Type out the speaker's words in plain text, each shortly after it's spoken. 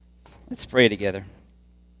Let's pray together.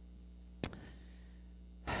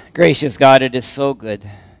 Gracious God, it is so good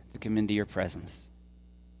to come into your presence.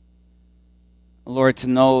 Lord, to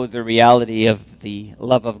know the reality of the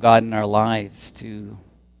love of God in our lives, to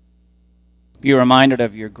be reminded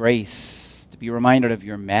of your grace, to be reminded of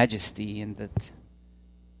your majesty, and that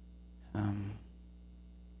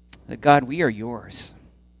God, we are yours.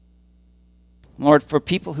 Lord, for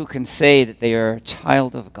people who can say that they are a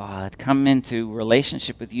child of God, come into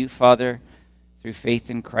relationship with you, Father, through faith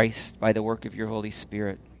in Christ by the work of your Holy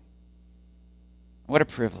Spirit. What a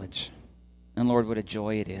privilege. And Lord, what a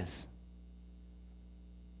joy it is.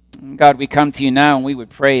 God, we come to you now and we would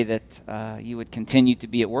pray that you would continue to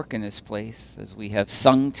be at work in this place as we have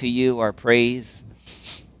sung to you our praise.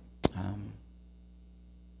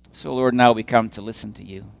 So Lord, now we come to listen to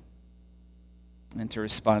you and to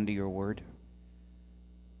respond to your word.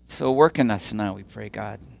 So work in us now, we pray,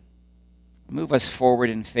 God. Move us forward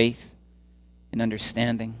in faith, in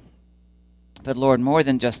understanding. But Lord, more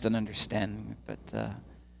than just an understanding, but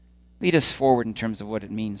lead us forward in terms of what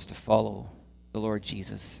it means to follow the Lord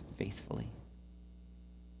Jesus faithfully.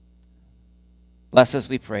 Bless us,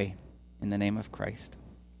 we pray, in the name of Christ.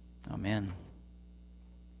 Amen.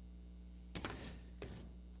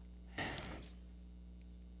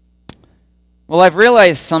 Well, I've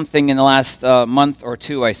realized something in the last month or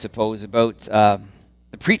two, I suppose, about the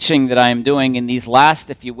preaching that I am doing in these last,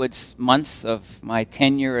 if you would, months of my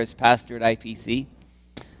tenure as pastor at IPC.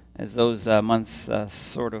 As those months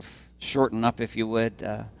sort of shorten up, if you would,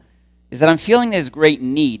 is that I'm feeling there's great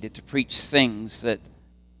need to preach things that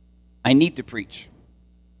I need to preach.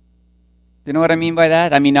 Do you know what I mean by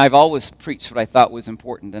that? I mean, I've always preached what I thought was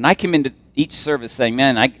important. And I come into each service saying,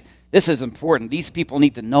 man, this is important. These people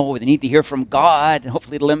need to know. They need to hear from God, and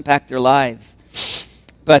hopefully it'll impact their lives.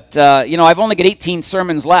 But, I've only got 18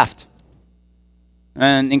 sermons left,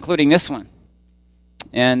 and including this one.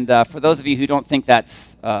 And for those of you who don't think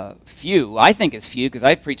that's few, I think it's few because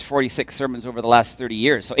I've preached 46 sermons over the last 30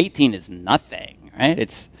 years. So 18 is nothing, right?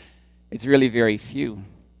 It's really very few.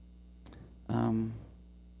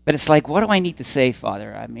 But it's like, what do I need to say,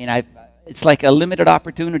 Father? I mean, it's like a limited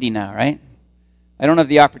opportunity now, right? I don't have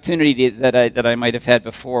the opportunity that I might have had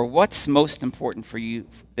before. What's most important for you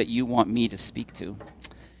that you want me to speak to?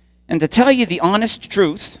 And to tell you the honest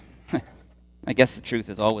truth, I guess the truth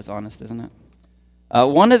is always honest, isn't it?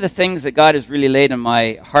 One of the things that God has really laid on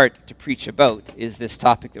my heart to preach about is this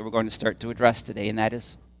topic that we're going to start to address today, and that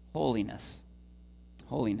is holiness.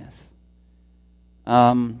 Holiness.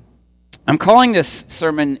 I'm calling this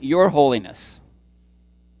sermon Your Holiness.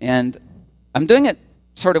 And I'm doing it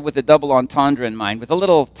sort of with a double entendre in mind, with a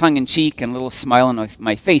little tongue-in-cheek and a little smile on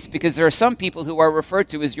my face, because there are some people who are referred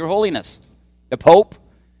to as Your Holiness. The Pope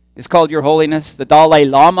is called Your Holiness. The Dalai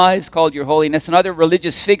Lama is called Your Holiness, and other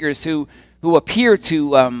religious figures who appear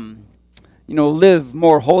to, live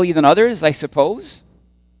more holy than others, I suppose.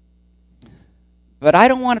 But I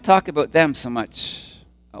don't want to talk about them so much.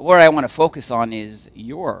 Where I want to focus on is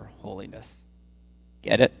Your Holiness.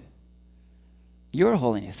 Get it? Your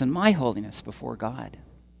holiness and my holiness before God.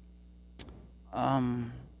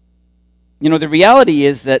 The reality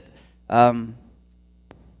is that I've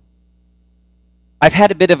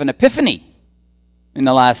had a bit of an epiphany in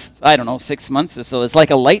the last, 6 months or so. It's like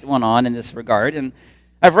a light went on in this regard. And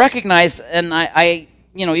I've recognized, and I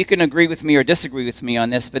you can agree with me or disagree with me on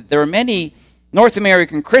this, but there are many North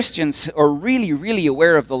American Christians who are really, really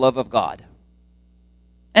aware of the love of God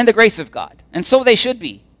and the grace of God. And so they should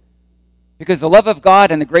be. Because the love of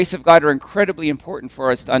God and the grace of God are incredibly important for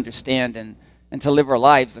us to understand and to live our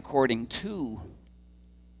lives according to.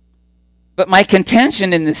 But my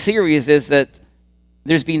contention in this series is that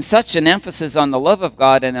there's been such an emphasis on the love of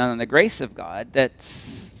God and on the grace of God that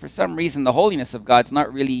for some reason the holiness of God's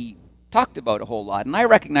not really talked about a whole lot. And I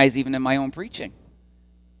recognize even in my own preaching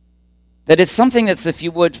that it's something that's, if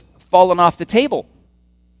you would, fallen off the table.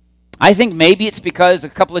 I think maybe it's because a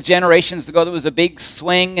couple of generations ago there was a big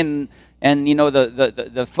swing and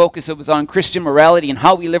the focus was on Christian morality and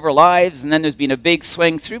how we live our lives, and then there's been a big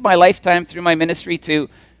swing through my lifetime, through my ministry, to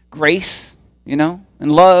grace, and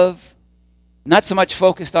love. Not so much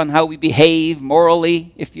focused on how we behave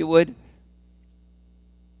morally, if you would.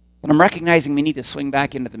 But I'm recognizing we need to swing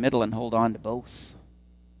back into the middle and hold on to both.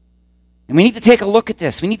 And we need to take a look at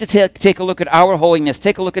this. We need to take a look at our holiness,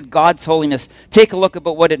 take a look at God's holiness, take a look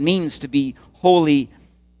about what it means to be holy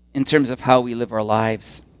in terms of how we live our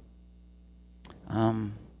lives.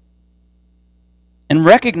 And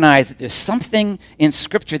recognize that there's something in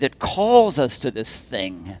Scripture that calls us to this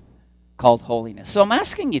thing called holiness. So I'm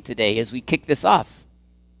asking you today as we kick this off,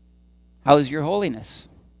 how is your holiness?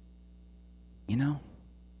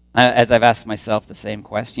 as I've asked myself the same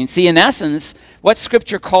question. See, in essence, what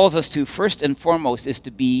Scripture calls us to first and foremost is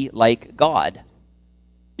to be like God.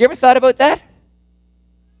 You ever thought about that?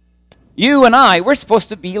 You and I, we're supposed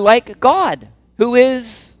to be like God, who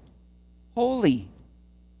is holy.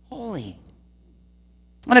 Holy.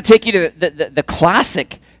 I want to take you to the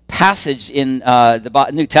classic passage in the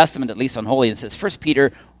New Testament, at least on holiness. It's 1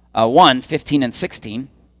 Peter 1, 15 and 16.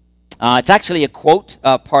 It's actually a quote,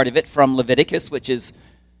 part of it, from Leviticus, which is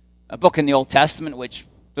a book in the Old Testament which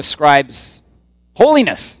describes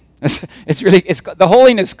holiness. It's the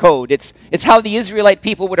holiness code. It's how the Israelite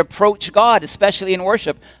people would approach God, especially in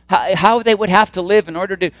worship, how they would have to live in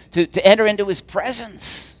order to enter into His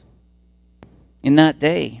presence in that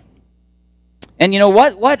day. And you know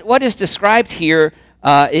what is described here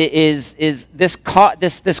is this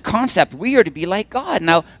concept. We are to be like God.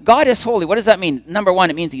 Now, God is holy. What does that mean? Number one,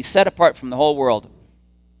 it means He's set apart from the whole world.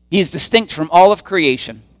 He is distinct from all of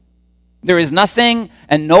creation. There is nothing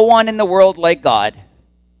and no one in the world like God.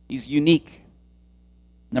 He's unique.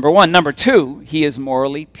 Number one. Number two, He is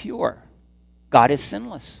morally pure. God is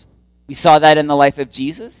sinless. We saw that in the life of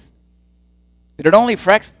Jesus. But it only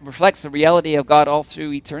reflects the reality of God all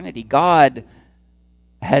through eternity. God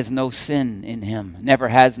has no sin in Him. Never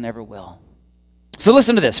has, never will. So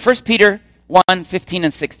listen to this. 1 Peter 1, 15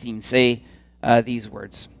 and 16 say these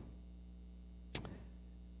words.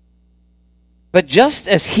 But just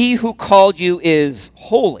as He who called you is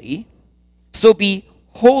holy, so be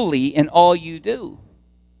holy in all you do.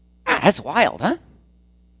 That's wild, huh?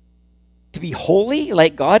 To be holy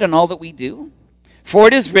like God in all that we do? For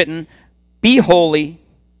it is written, be holy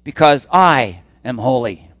because I am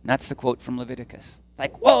holy. And that's the quote from Leviticus.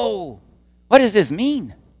 Like, whoa, what does this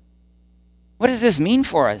mean? What does this mean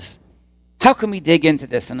for us? How can we dig into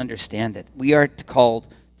this and understand it? We are called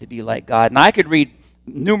to be like God. And I could read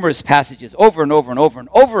numerous passages over and over and over and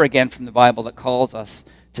over again from the Bible that calls us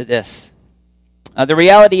to this. The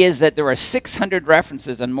reality is that there are 600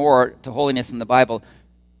 references and more to holiness in the Bible.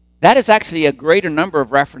 That is actually a greater number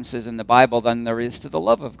of references in the Bible than there is to the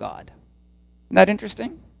love of God. Isn't that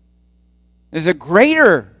interesting? There's a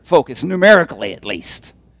greater focus, numerically at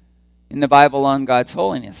least, in the Bible on God's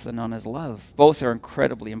holiness than on His love. Both are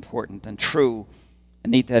incredibly important and true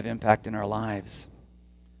and need to have impact in our lives.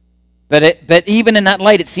 But even in that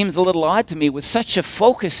light, it seems a little odd to me. With such a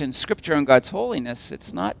focus in Scripture on God's holiness,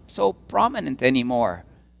 it's not so prominent anymore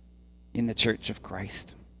in the Church of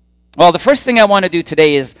Christ. Well, the first thing I want to do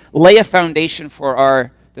today is lay a foundation for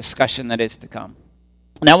our discussion that is to come.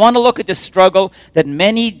 And I want to look at the struggle that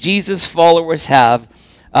many Jesus followers have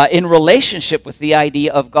in relationship with the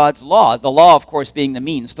idea of God's law. The law, of course, being the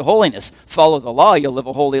means to holiness. Follow the law, you'll live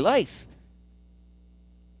a holy life.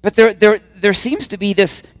 But there seems to be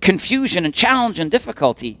this confusion and challenge and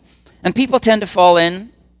difficulty. And people tend to fall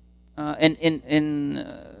in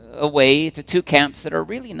a way to two camps that are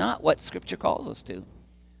really not what Scripture calls us to.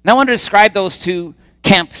 And I want to describe those two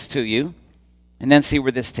camps to you and then see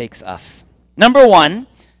where this takes us. Number one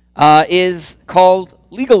is called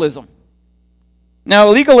legalism. Now,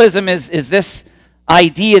 legalism is this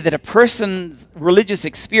idea that a person's religious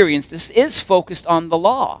experience is focused on the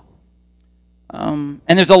law. And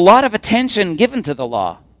there's a lot of attention given to the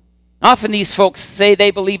law. Often these folks say they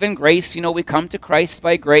believe in grace. You know, we come to Christ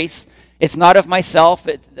by grace. It's not of myself,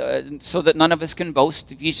 so that none of us can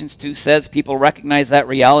boast. Ephesians 2 says people recognize that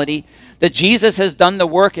reality, that Jesus has done the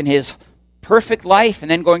work in His perfect life and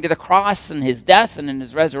then going to the cross and His death and in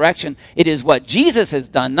His resurrection. It is what Jesus has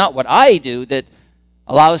done, not what I do, that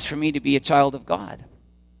allows for me to be a child of God.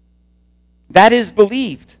 That is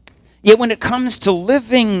believed. Yet when it comes to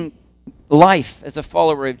living life as a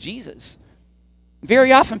follower of Jesus,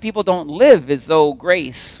 very often people don't live as though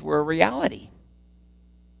grace were a reality.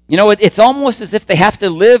 You know, it's almost as if they have to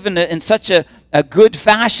live in such a good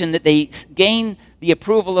fashion that they gain the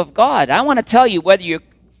approval of God. I want to tell you, whether you're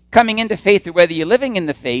coming into faith or whether you're living in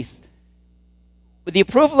the faith, the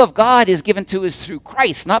approval of God is given to us through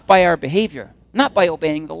Christ, not by our behavior, not by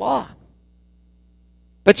obeying the law.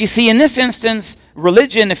 But you see, in this instance,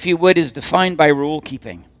 religion, if you would, is defined by rule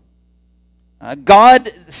keeping.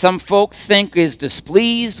 God, some folks think, is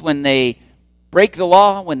displeased when they break the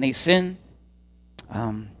law, when they sin,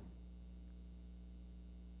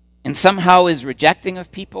 and somehow is rejecting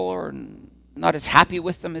of people or not as happy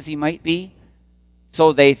with them as He might be.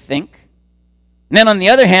 So they think. And then on the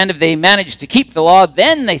other hand, if they manage to keep the law,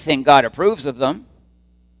 then they think God approves of them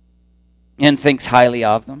and thinks highly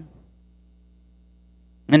of them.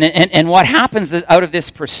 And what happens out of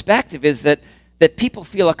this perspective is that people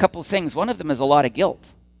feel a couple of things. One of them is a lot of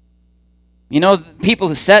guilt. You know, people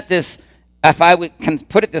who set this if I can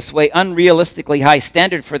put it this way, unrealistically high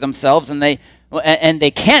standard for themselves, and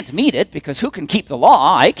they can't meet it, because who can keep the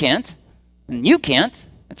law? I can't, and you can't.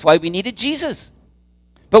 That's why we needed Jesus.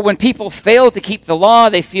 But when people fail to keep the law,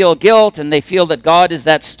 they feel guilt, and they feel that God is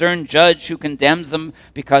that stern judge who condemns them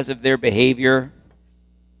because of their behavior.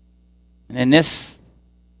 And in this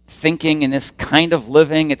thinking, in this kind of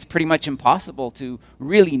living, it's pretty much impossible to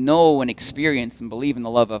really know and experience and believe in the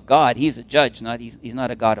love of God. He's a judge, he's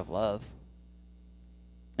not a God of love.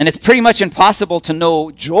 And it's pretty much impossible to know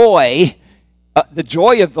joy, the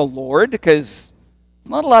joy of the Lord, because it's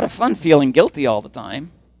not a lot of fun feeling guilty all the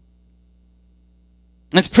time.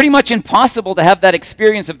 And it's pretty much impossible to have that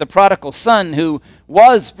experience of the prodigal son who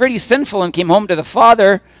was pretty sinful and came home to the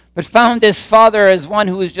father, but found this father as one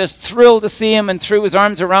who was just thrilled to see him and threw his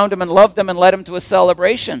arms around him and loved him and led him to a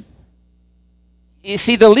celebration. You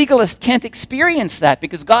see, the legalist can't experience that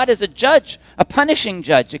because God is a judge, a punishing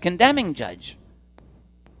judge, a condemning judge,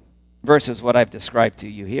 versus what I've described to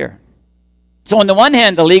you here. So on the one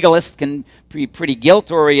hand, the legalist can be pretty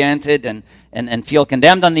guilt-oriented and feel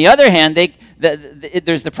condemned. On the other hand,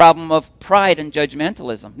 there's the problem of pride and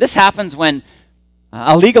judgmentalism. This happens when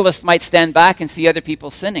a legalist might stand back and see other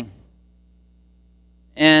people sinning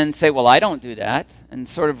and say, well, I don't do that, and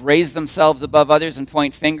sort of raise themselves above others and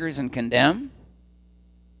point fingers and condemn,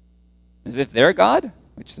 as if they're God,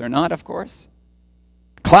 which they're not, of course.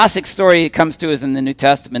 Classic story comes to us in the New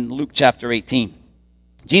Testament, Luke chapter 18.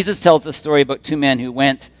 Jesus tells the story about two men who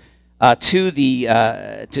went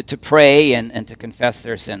to pray and to confess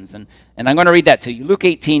their sins. And I'm going to read that to you. Luke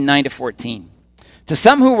 18, 9-14. To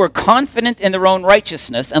some who were confident in their own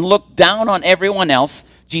righteousness and looked down on everyone else,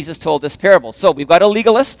 Jesus told this parable. So we've got a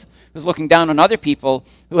legalist who's looking down on other people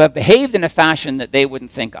who have behaved in a fashion that they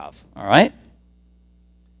wouldn't think of. All right?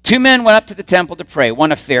 Two men went up to the temple to pray,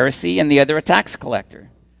 one a Pharisee and the other a tax collector.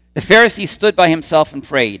 The Pharisee stood by himself and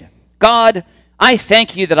prayed, God, I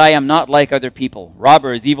thank you that I am not like other people,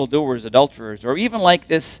 robbers, evildoers, adulterers, or even like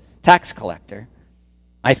this tax collector.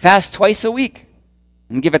 I fast twice a week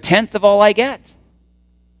and give a tenth of all I get.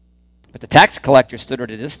 But the tax collector stood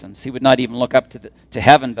at a distance. He would not even look up to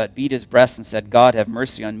heaven, but beat his breast and said, God, have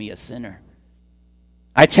mercy on me, a sinner.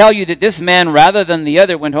 I tell you that this man, rather than the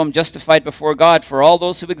other, went home justified before God. For all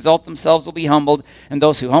those who exalt themselves will be humbled, and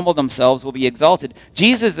those who humble themselves will be exalted.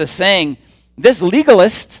 Jesus is saying, this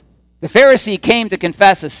legalist, the Pharisee, came to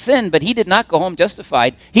confess a sin, but he did not go home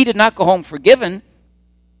justified. He did not go home forgiven.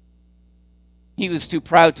 He was too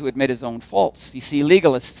proud to admit his own faults. You see,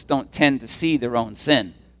 legalists don't tend to see their own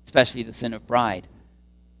sin, especially the sin of pride.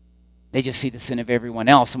 They just see the sin of everyone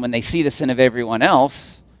else. And when they see the sin of everyone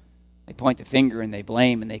else, they point the finger and they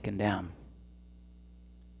blame and they condemn.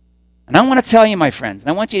 And I want to tell you, my friends, and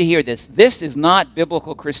I want you to hear this. This is not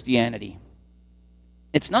biblical Christianity.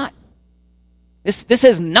 It's not. This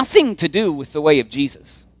has nothing to do with the way of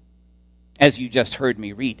Jesus, as you just heard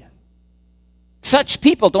me read. Such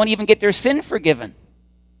people don't even get their sin forgiven,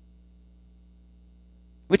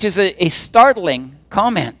 which is a startling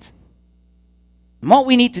comment. And what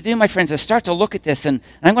we need to do, my friends, is start to look at this, and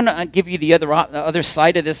I'm going to give you the other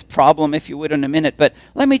side of this problem, if you would, in a minute. But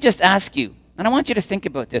let me just ask you, and I want you to think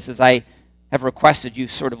about this as I have requested you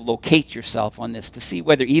sort of locate yourself on this to see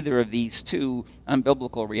whether either of these two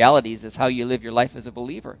unbiblical realities is how you live your life as a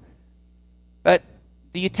believer. But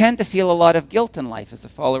do you tend to feel a lot of guilt in life as a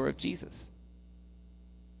follower of Jesus?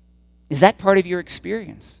 Is that part of your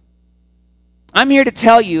experience? I'm here to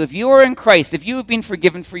tell you, if you are in Christ, if you have been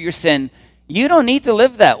forgiven for your sin, you don't need to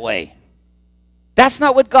live that way. That's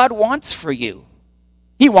not what God wants for you.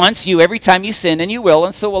 He wants you, every time you sin, and you will,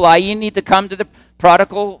 and so will I, you need to come to the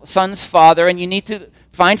prodigal son's father, and you need to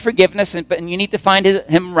find forgiveness, and you need to find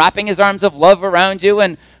him wrapping his arms of love around you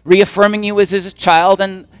and reaffirming you as his child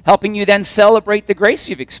and helping you then celebrate the grace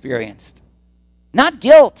you've experienced. Not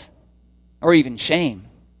guilt or even shame.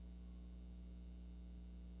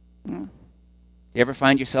 Do you ever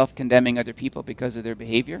find yourself condemning other people because of their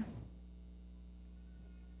behavior?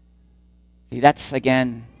 See, that's,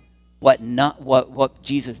 again, what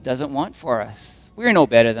Jesus doesn't want for us. We're no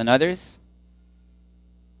better than others.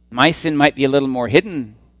 My sin might be a little more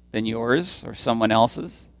hidden than yours or someone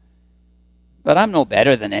else's, but I'm no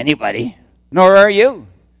better than anybody, nor are you.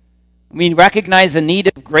 We recognize the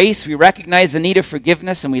need of grace, we recognize the need of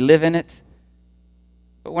forgiveness, and we live in it.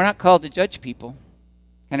 But we're not called to judge people,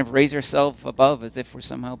 kind of raise ourselves above as if we're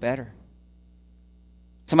somehow better.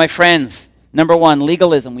 So my friends, number one,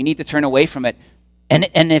 legalism. We need to turn away from it.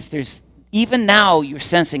 And if there's, even now you're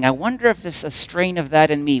sensing, I wonder if there's a strain of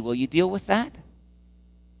that in me, will you deal with that?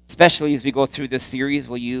 Especially as we go through this series,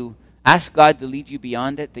 will you ask God to lead you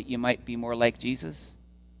beyond it, that you might be more like Jesus?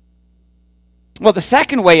 Well, the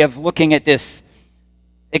second way of looking at this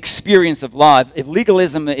experience of law, if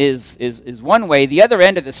legalism is one way, the other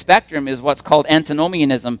end of the spectrum is what's called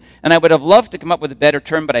antinomianism. And I would have loved to come up with a better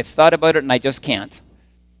term, but I've thought about it and I just can't.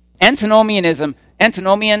 Antinomianism,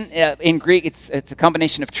 antinomian in Greek, it's a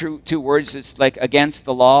combination of two words. It's like against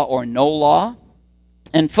the law or no law.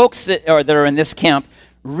 And folks that are in this camp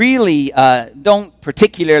really don't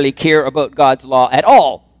particularly care about God's law at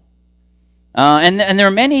all. And there are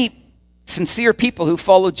many sincere people who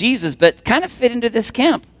follow Jesus but kind of fit into this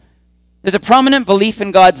camp. There's a prominent belief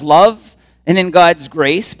in God's love and in God's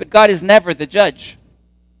grace, but God is never the judge,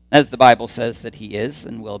 as the Bible says that he is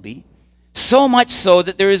and will be. So much so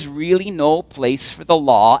that there is really no place for the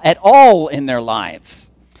law at all in their lives.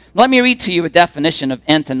 Let me read to you a definition of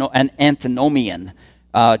an antinomian,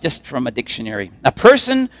 just from a dictionary. A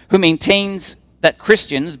person who maintains that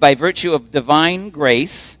Christians, by virtue of divine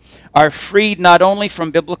grace, are freed not only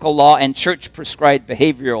from biblical law and church-prescribed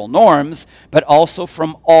behavioral norms, but also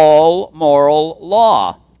from all moral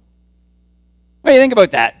law. What do you think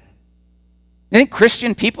about that? You think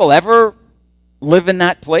Christian people ever live in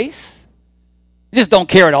that place? They just don't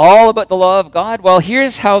care at all about the law of God? Well,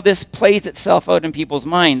 here's how this plays itself out in people's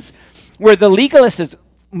minds. Where the legalist is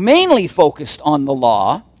mainly focused on the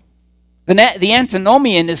law, the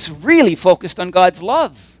antinomian is really focused on God's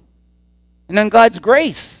love and on God's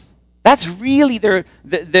grace. That's really their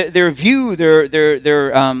view,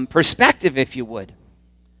 their perspective, if you would.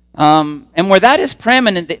 And where that is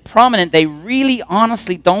prominent, they really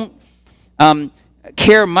honestly don't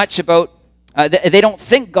care much about, they don't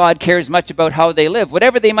think God cares much about how they live.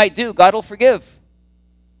 Whatever they might do, God will forgive.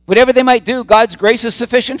 Whatever they might do, God's grace is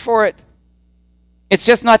sufficient for it. It's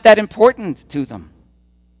just not that important to them.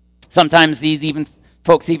 Sometimes these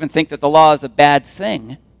folks even think that the law is a bad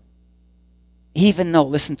thing. Even though,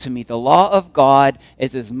 listen to me, the law of God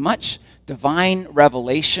is as much divine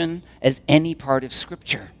revelation as any part of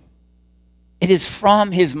Scripture. It is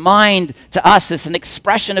from his mind to us. It's an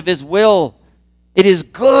expression of his will. It is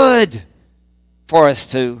good for us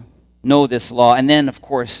to know this law and then, of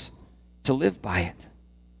course, to live by it.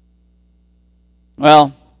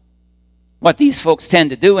 Well, what these folks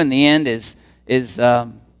tend to do in the end is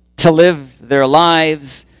to live their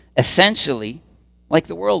lives essentially like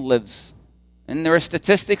the world lives. And there are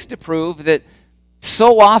statistics to prove that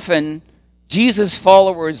so often Jesus'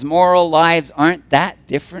 followers' moral lives aren't that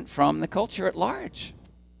different from the culture at large.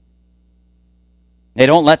 They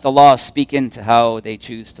don't let the law speak into how they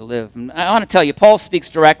choose to live. And I want to tell you, Paul speaks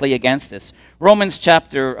directly against this. Romans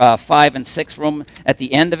chapter 5 and 6, at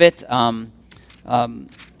the end of it, of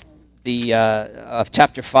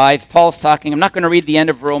chapter 5, Paul's talking, I'm not going to read the end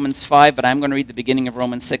of Romans 5, but I'm going to read the beginning of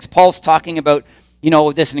Romans 6. Paul's talking about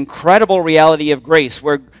this incredible reality of grace,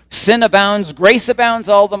 where sin abounds, grace abounds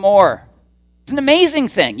all the more. It's an amazing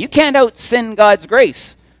thing. You can't out-sin God's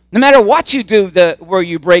grace. No matter what you do, where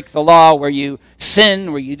you break the law, where you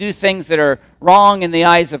sin, where you do things that are wrong in the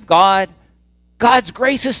eyes of God, God's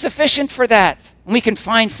grace is sufficient for that. And we can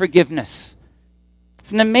find forgiveness.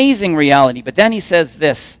 It's an amazing reality. But then he says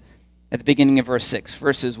this at the beginning of verse 6,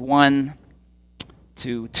 verses 1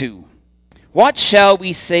 to 2. What shall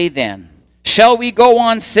we say then? Shall we go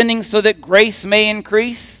on sinning so that grace may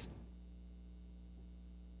increase?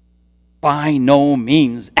 By no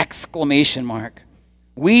means! Exclamation mark.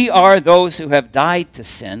 We are those who have died to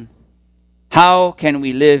sin. How can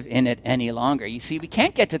we live in it any longer? You see, we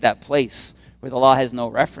can't get to that place where the law has no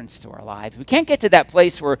reference to our lives. We can't get to that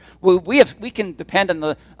place where we can depend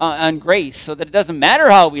on grace so that it doesn't matter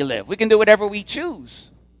how we live. We can do whatever we choose.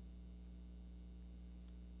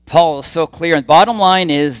 Paul is so clear. And the bottom line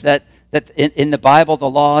is that in the Bible, the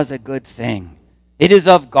law is a good thing. It is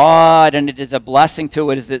of God, and it is a blessing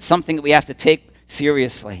to it. It's something that we have to take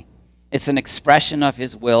seriously. It's an expression of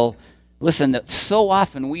his will. Listen, that so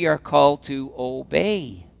often we are called to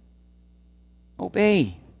obey.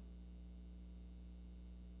 Obey.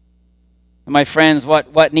 My friends, what's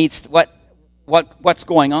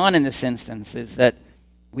going on in this instance is that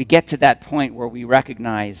we get to that point where we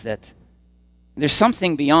recognize that there's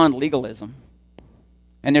something beyond legalism.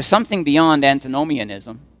 And there's something beyond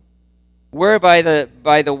antinomianism, where by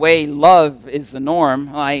the way love is the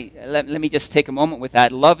norm. Let me just take a moment with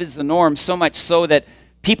that. Love is the norm, so much so that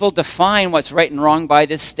people define what's right and wrong by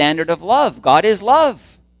this standard of love. God is love.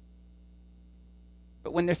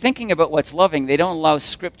 But when they're thinking about what's loving, they don't allow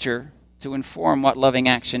Scripture to inform what loving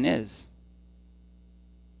action is.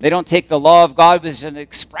 They don't take the law of God as an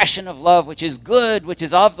expression of love, which is good, which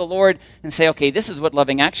is of the Lord, and say, okay, this is what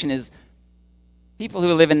loving action is. People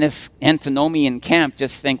who live in this antinomian camp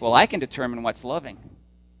just think, well, I can determine what's loving.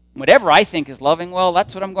 Whatever I think is loving, well,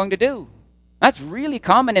 that's what I'm going to do. That's really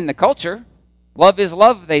common in the culture. Love is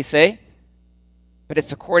love, they say. But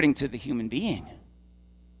it's according to the human being,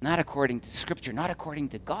 not according to Scripture, not according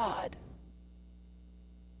to God.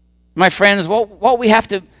 My friends, what we have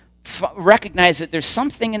to recognize that there's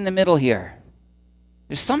something in the middle here.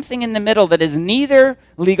 There's something in the middle that is neither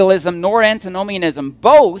legalism nor antinomianism.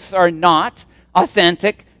 Both are not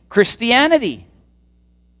authentic Christianity.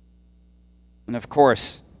 And of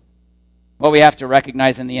course, what we have to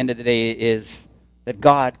recognize in the end of the day is that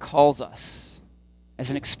God calls us as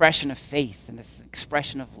an expression of faith and an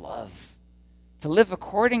expression of love to live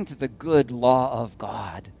according to the good law of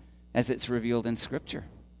God as it's revealed in Scripture.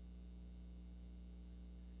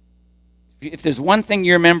 If there's one thing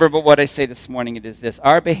you remember about what I say this morning, it is this: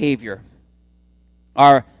 our behavior,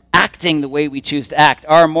 our acting the way we choose to act,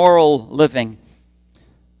 our moral living,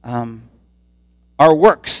 our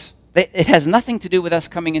works, it has nothing to do with us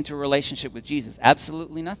coming into a relationship with Jesus.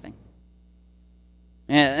 Absolutely nothing.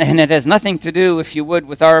 And it has nothing to do, if you would,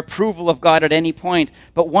 with our approval of God at any point.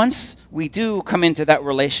 But once we do come into that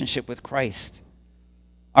relationship with Christ,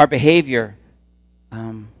 our behavior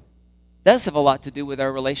does have a lot to do with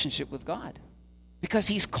our relationship with God, because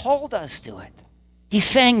He's called us to it. He's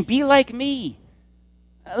saying, be like me.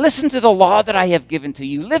 Listen to the law that I have given to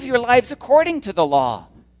you. Live your lives according to the law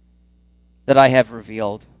that I have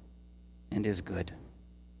revealed and is good.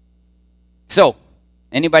 So,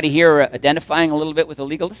 anybody here identifying a little bit with a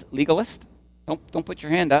legalist? Don't put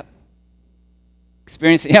your hand up.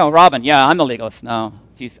 Robin, yeah, I'm a legalist. No,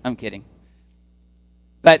 I'm kidding.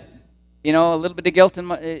 But, a little bit of guilt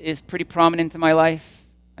is pretty prominent in my life.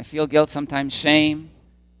 I feel guilt, sometimes shame.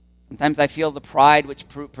 Sometimes I feel the pride which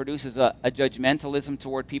produces a judgmentalism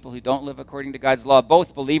toward people who don't live according to God's law,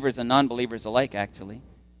 both believers and non-believers alike, actually.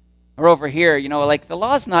 Or over here, the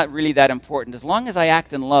law's not really that important. As long as I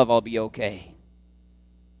act in love, I'll be okay,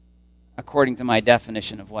 according to my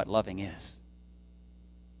definition of what loving is.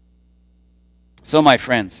 So, my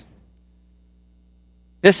friends,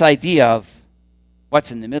 this idea of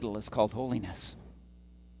what's in the middle is called holiness.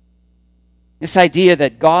 This idea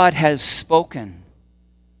that God has spoken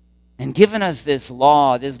and given us this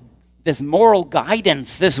law, this moral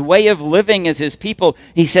guidance, this way of living as His people.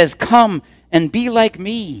 He says, come and be like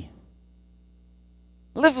me.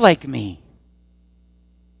 Live like me.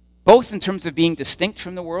 Both in terms of being distinct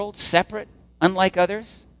from the world, separate, unlike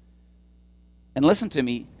others. And listen to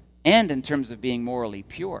me, and in terms of being morally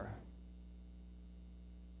pure.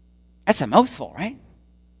 That's a mouthful, right?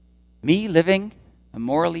 Me living a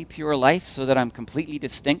morally pure life so that I'm completely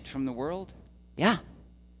distinct from the world? Yeah.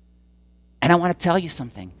 And I want to tell you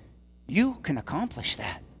something. You can accomplish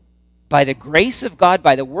that. By the grace of God,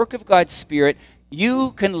 by the work of God's Spirit,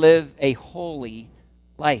 you can live a holy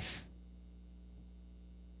life.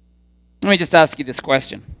 Let me just ask you this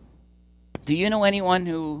question. Do you know anyone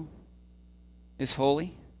who is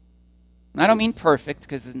holy? And I don't mean perfect,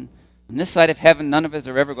 because on this side of heaven, none of us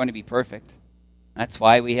are ever going to be perfect. That's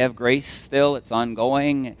why we have grace still. It's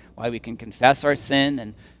ongoing. Why we can confess our sin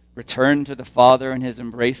and return to the Father in His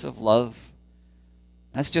embrace of love.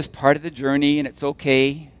 That's just part of the journey, and it's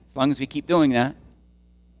okay as long as we keep doing that.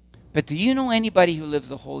 But do you know anybody who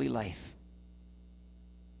lives a holy life?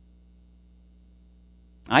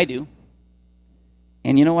 I do.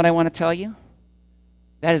 And you know what I want to tell you?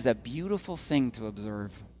 That is a beautiful thing to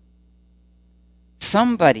observe.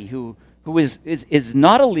 Somebody who is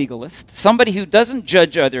not a legalist, somebody who doesn't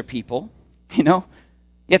judge other people,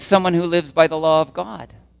 yet someone who lives by the law of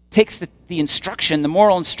God, takes the instruction, the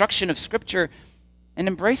moral instruction of Scripture, and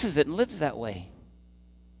embraces it and lives that way.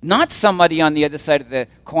 Not somebody on the other side of the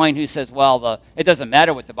coin who says, well, it doesn't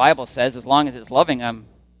matter what the Bible says, as long as it's loving,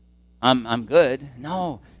 I'm good.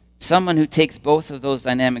 No, someone who takes both of those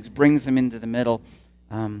dynamics, brings them into the middle,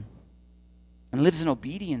 and lives in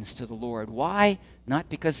obedience to the Lord. Why? Not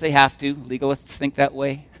because they have to. Legalists think that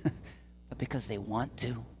way. But because they want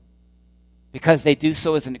to. Because they do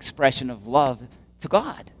so as an expression of love to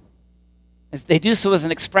God. As they do so as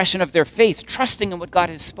an expression of their faith, trusting in what God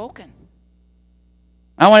has spoken.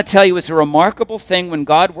 I want to tell you, it's a remarkable thing when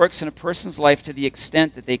God works in a person's life to the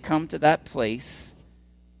extent that they come to that place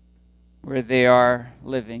where they are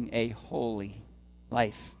living a holy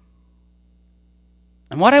life.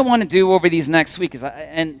 And what I want to do over these next week is,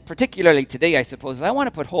 and particularly today, I suppose, is I want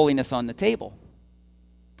to put holiness on the table.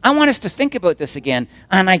 I want us to think about this again,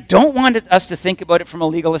 and I don't want us to think about it from a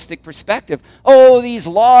legalistic perspective. Oh, these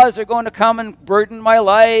laws are going to come and burden my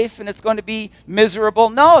life, and it's going to be miserable.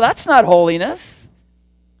 No, that's not holiness.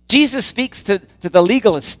 Jesus speaks to the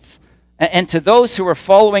legalists and to those who are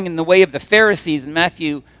following in the way of the Pharisees in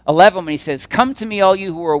Matthew 11 when He says, come to me, all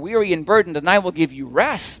you who are weary and burdened, and I will give you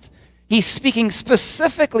rest. He's speaking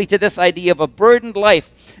specifically to this idea of a burdened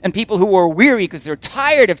life and people who are weary because they're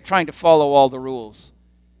tired of trying to follow all the rules.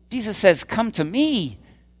 Jesus says, come to me,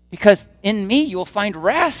 because in me you'll find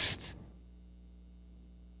rest.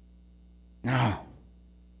 No.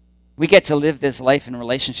 We get to live this life in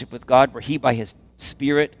relationship with God where he, by his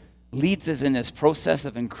Spirit, leads us in this process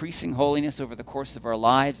of increasing holiness over the course of our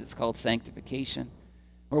lives. It's called sanctification,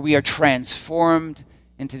 where we are transformed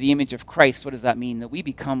into the image of Christ. What does that mean? That we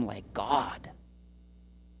become like God.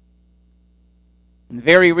 And the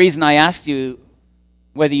very reason I asked you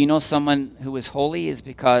whether you know someone who is holy is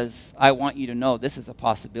because I want you to know this is a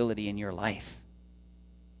possibility in your life.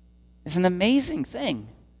 It's an amazing thing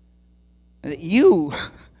that you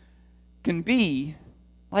can be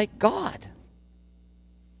like God.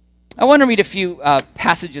 I want to read a few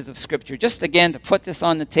passages of Scripture, just again to put this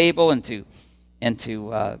on the table and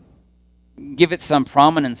to give it some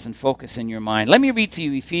prominence and focus in your mind. Let me read to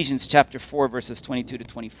you Ephesians chapter 4, verses 22 to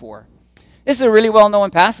 24. This is a really well-known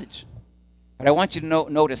passage, but I want you to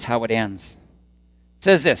notice how it ends. It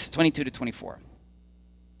says this, 22 to 24.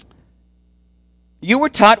 You were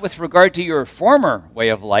taught with regard to your former way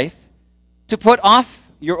of life to put off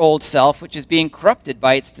your old self, which is being corrupted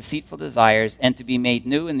by its deceitful desires, and to be made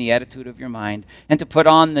new in the attitude of your mind, and to put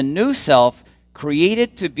on the new self,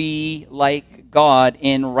 created to be like God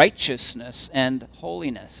in righteousness and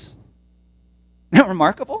holiness. Isn't that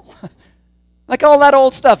remarkable? Like all that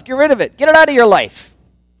old stuff, get rid of it. Get it out of your life.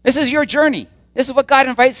 This is your journey. This is what God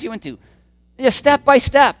invites you into. Just step by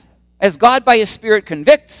step. As God by his Spirit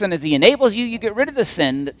convicts and as he enables you, you get rid of the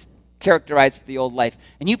sin that's characterized the old life.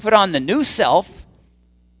 And you put on the new self,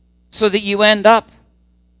 so that you end up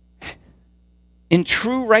in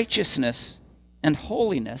true righteousness and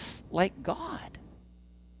holiness like God.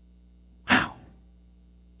 Wow.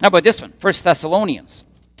 How about this one? 1 Thessalonians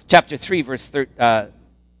chapter 3, verse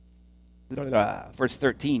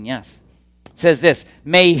 13, yes. It says this,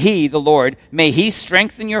 may he, the Lord, may he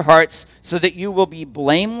strengthen your hearts so that you will be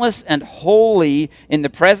blameless and holy in the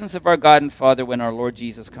presence of our God and Father when our Lord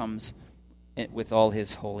Jesus comes with all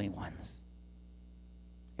his holy ones.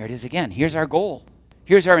 There it is again. Here's our goal.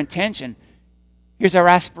 Here's our intention. Here's our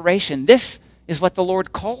aspiration. This is what the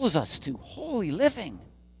Lord calls us to, holy living,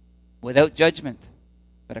 without judgment,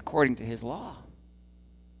 but according to his law.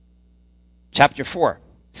 Chapter 4,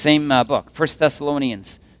 same book, 1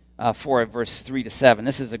 Thessalonians 4, verse 3 to 7.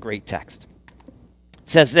 This is a great text. It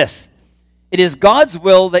says this, it is God's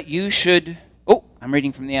will that you should... Oh, I'm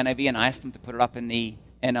reading from the NIV, and I asked them to put it up in the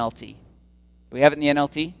NLT. Do we have it in the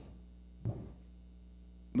NLT?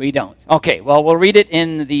 We don't. Okay, well, we'll read it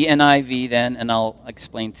in the NIV then, and I'll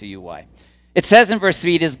explain to you why. It says in verse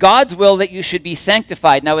 3, it is God's will that you should be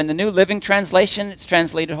sanctified. Now, in the New Living Translation, it's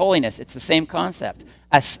translated holiness. It's the same concept.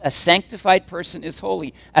 A sanctified person is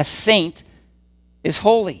holy. A saint is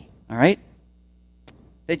holy, all right?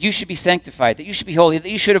 That you should be sanctified, that you should be holy, that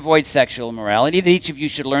you should avoid sexual immorality, that each of you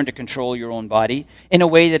should learn to control your own body in a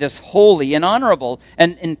way that is holy and honorable,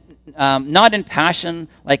 and not in passion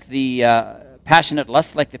like the... passionate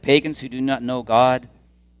lust like the pagans who do not know God,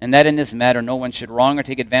 and that in this matter no one should wrong or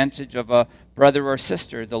take advantage of a brother or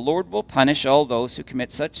sister. The Lord will punish all those who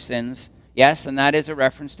commit such sins. Yes, and that is a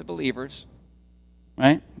reference to believers,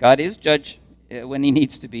 right? God is judge when he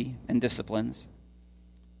needs to be and disciplines.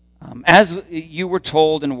 As you were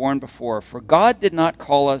told and warned before, for God did not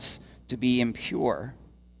call us to be impure,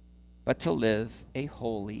 but to live a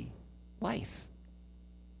holy life.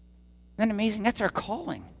 Isn't that amazing? That's our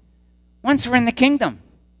calling. Once we're in the kingdom,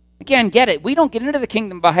 again, get it. We don't get into the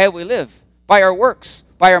kingdom by how we live, by our works,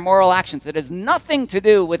 by our moral actions. It has nothing to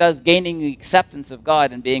do with us gaining the acceptance of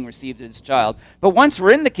God and being received as his child. But once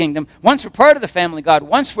we're in the kingdom, once we're part of the family of God,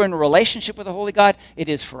 once we're in a relationship with the Holy God, it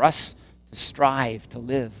is for us to strive to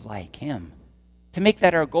live like him, to make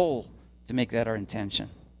that our goal, to make that our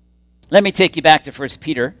intention. Let me take you back to 1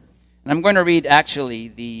 Peter, and I'm going to read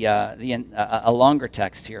actually a longer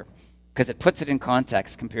text here, because it puts it in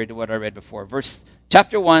context compared to what I read before.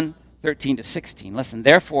 Chapter 1, 13 to 16. Listen,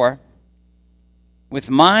 therefore, with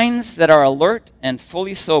minds that are alert and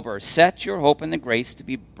fully sober, set your hope in the grace to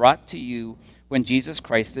be brought to you when Jesus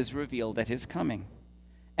Christ is revealed at his coming.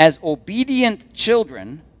 As obedient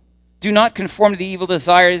children, do not conform to the evil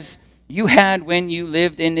desires you had when you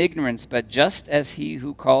lived in ignorance, but just as he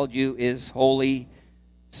who called you is holy,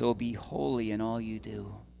 so be holy in all you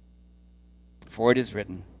do. For it is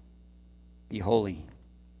written, be holy,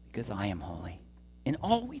 because I am holy. In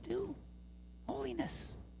all we do,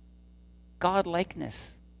 holiness, God-likeness,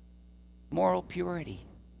 moral purity.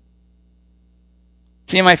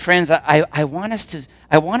 See, my friends, I want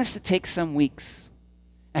us to take some weeks,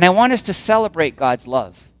 and I want us to celebrate God's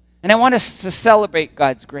love. And I want us to celebrate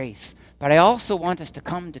God's grace. But I also want us to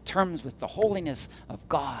come to terms with the holiness of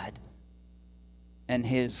God and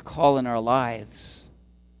His call in our lives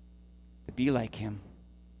to be like Him,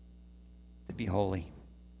 to be holy.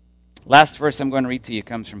 Last verse I'm going to read to you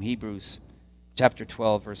comes from Hebrews chapter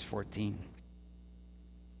 12, verse 14.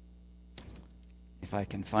 If I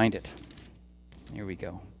can find it. Here we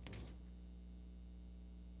go.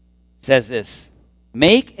 It says this: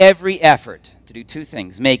 make every effort to do two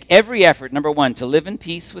things. Make every effort, number one, to live in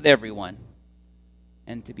peace with everyone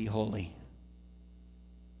and to be holy.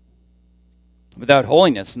 Without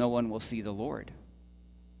holiness, no one will see the Lord.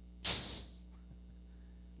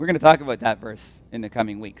 We're going to talk about that verse in the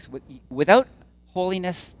coming weeks. Without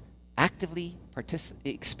holiness actively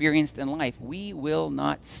experienced in life, we will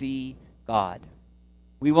not see God.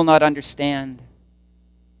 We will not understand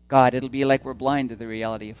God. It'll be like we're blind to the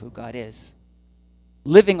reality of who God is.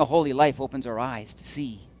 Living a holy life opens our eyes to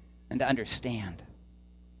see and to understand.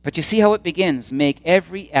 But you see how it begins. Make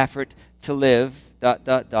every effort to live, ...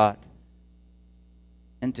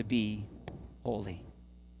 and to be holy.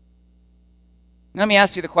 Let me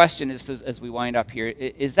ask you the question as we wind up here.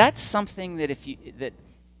 Is that something that that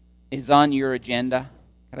is on your agenda?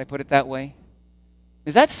 Could I put it that way?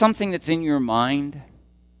 Is that something that's in your mind?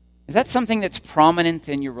 Is that something that's prominent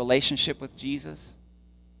in your relationship with Jesus?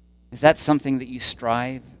 Is that something that you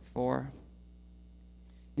strive for?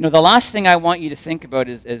 You know, the last thing I want you to think about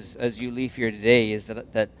as you leave here today is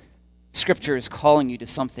that Scripture is calling you to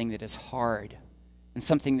something that is hard, and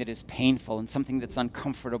something that is painful, and something that's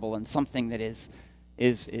uncomfortable, and something that is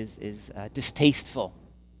distasteful.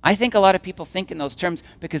 I think a lot of people think in those terms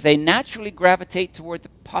because they naturally gravitate toward the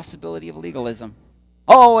possibility of legalism.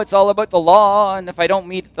 Oh, it's all about the law, and if I don't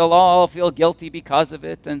meet the law, I'll feel guilty because of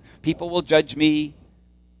it, and people will judge me.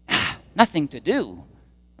 Nothing to do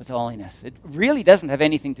with holiness. It really doesn't have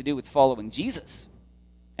anything to do with following Jesus,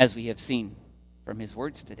 as we have seen from His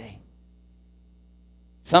words today.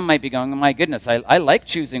 Some might be going, oh my goodness, I like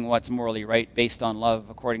choosing what's morally right based on love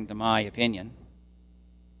according to my opinion.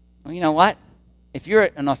 Well, you know what? If you're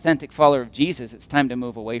an authentic follower of Jesus, it's time to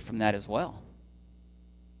move away from that as well.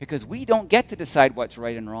 Because we don't get to decide what's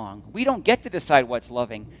right and wrong. We don't get to decide what's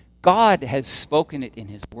loving. God has spoken it in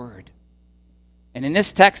His Word. And in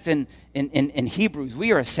this text in Hebrews,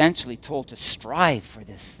 we are essentially told to strive for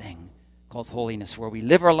this thing called holiness, where we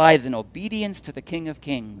live our lives in obedience to the King of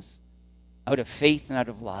Kings, out of faith and out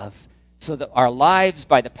of love, so that our lives,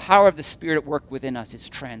 by the power of the Spirit at work within us, is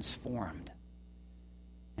transformed.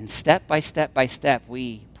 And step by step by step,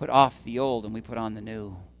 we put off the old and we put on the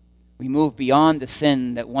new. We move beyond the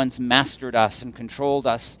sin that once mastered us and controlled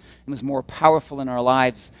us and was more powerful in our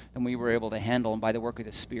lives than we were able to handle. And by the work of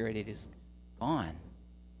the Spirit, it is gone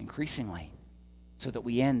increasingly, so that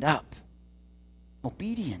we end up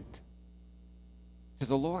obedient to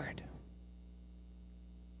the Lord.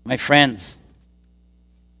 My friends,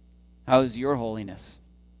 how is your holiness?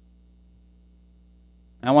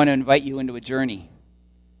 I want to invite you into a journey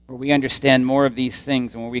where we understand more of these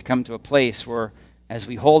things and where we come to a place where, as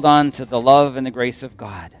we hold on to the love and the grace of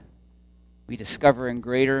God, we discover in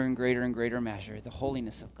greater and greater and greater measure the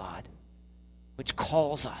holiness of God, which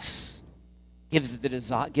calls us, gives us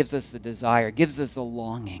the desire, gives us the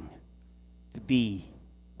longing to be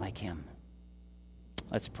like Him.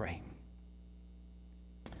 Let's pray.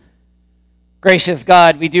 Gracious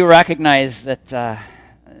God, we do recognize that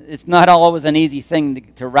it's not always an easy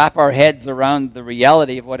thing to wrap our heads around the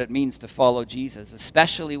reality of what it means to follow Jesus,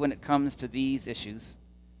 especially when it comes to these issues.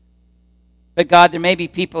 But God, there may be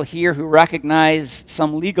people here who recognize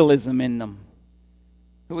some legalism in them,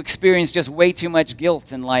 who experience just way too much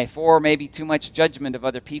guilt in life, or maybe too much judgment of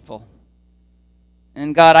other people.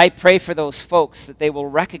 And God, I pray for those folks that they will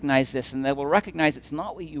recognize this, and they will recognize it's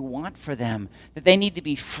not what you want for them, that they need to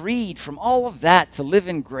be freed from all of that to live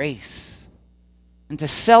in grace and to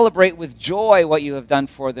celebrate with joy what you have done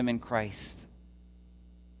for them in Christ.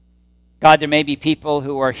 God, there may be people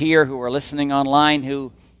who are here, who are listening online,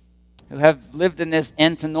 who have lived in this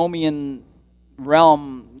antinomian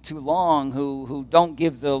realm too long, who don't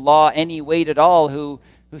give the law any weight at all, who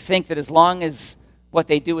think that as long as what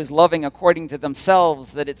they do is loving according to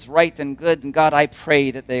themselves, that it's right and good. And God, I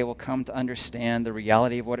pray that they will come to understand the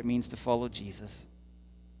reality of what it means to follow Jesus.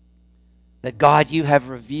 That God, you have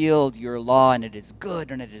revealed your law, and it is good,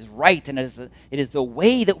 and it is right, and it is the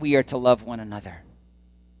way that we are to love one another.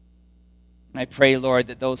 And I pray, Lord,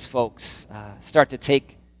 that those folks start to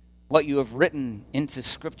take what you have written into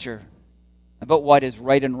Scripture about what is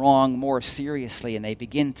right and wrong more seriously, and they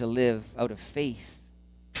begin to live out of faith,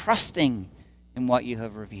 trusting in what you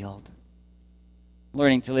have revealed,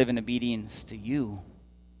 learning to live in obedience to you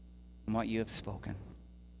and what you have spoken.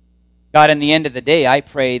 God, in the end of the day, I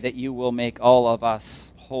pray that you will make all of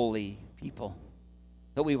us holy people,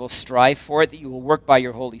 that we will strive for it, that you will work by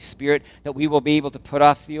your Holy Spirit, that we will be able to put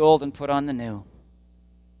off the old and put on the new.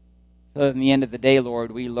 So in the end of the day,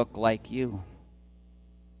 Lord, we look like you.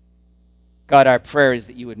 God, our prayer is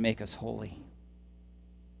that you would make us holy.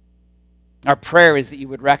 Our prayer is that you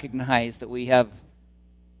would recognize that we have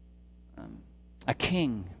a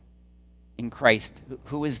king in Christ,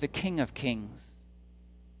 who is the King of kings,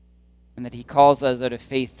 and that he calls us out of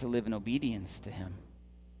faith to live in obedience to him.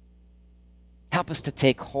 Help us to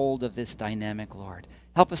take hold of this dynamic, Lord.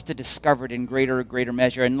 Help us to discover it in greater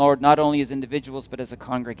measure. And Lord, not only as individuals, but as a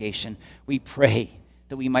congregation, we pray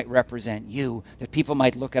that we might represent you, that people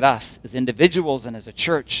might look at us as individuals and as a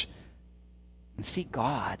church and see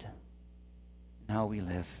God in how we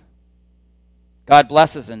live. God,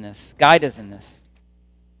 bless us in this. Guide us in this.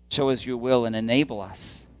 Show us your will and enable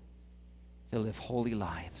us to live holy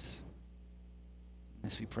lives.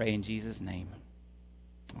 This we pray in Jesus' name.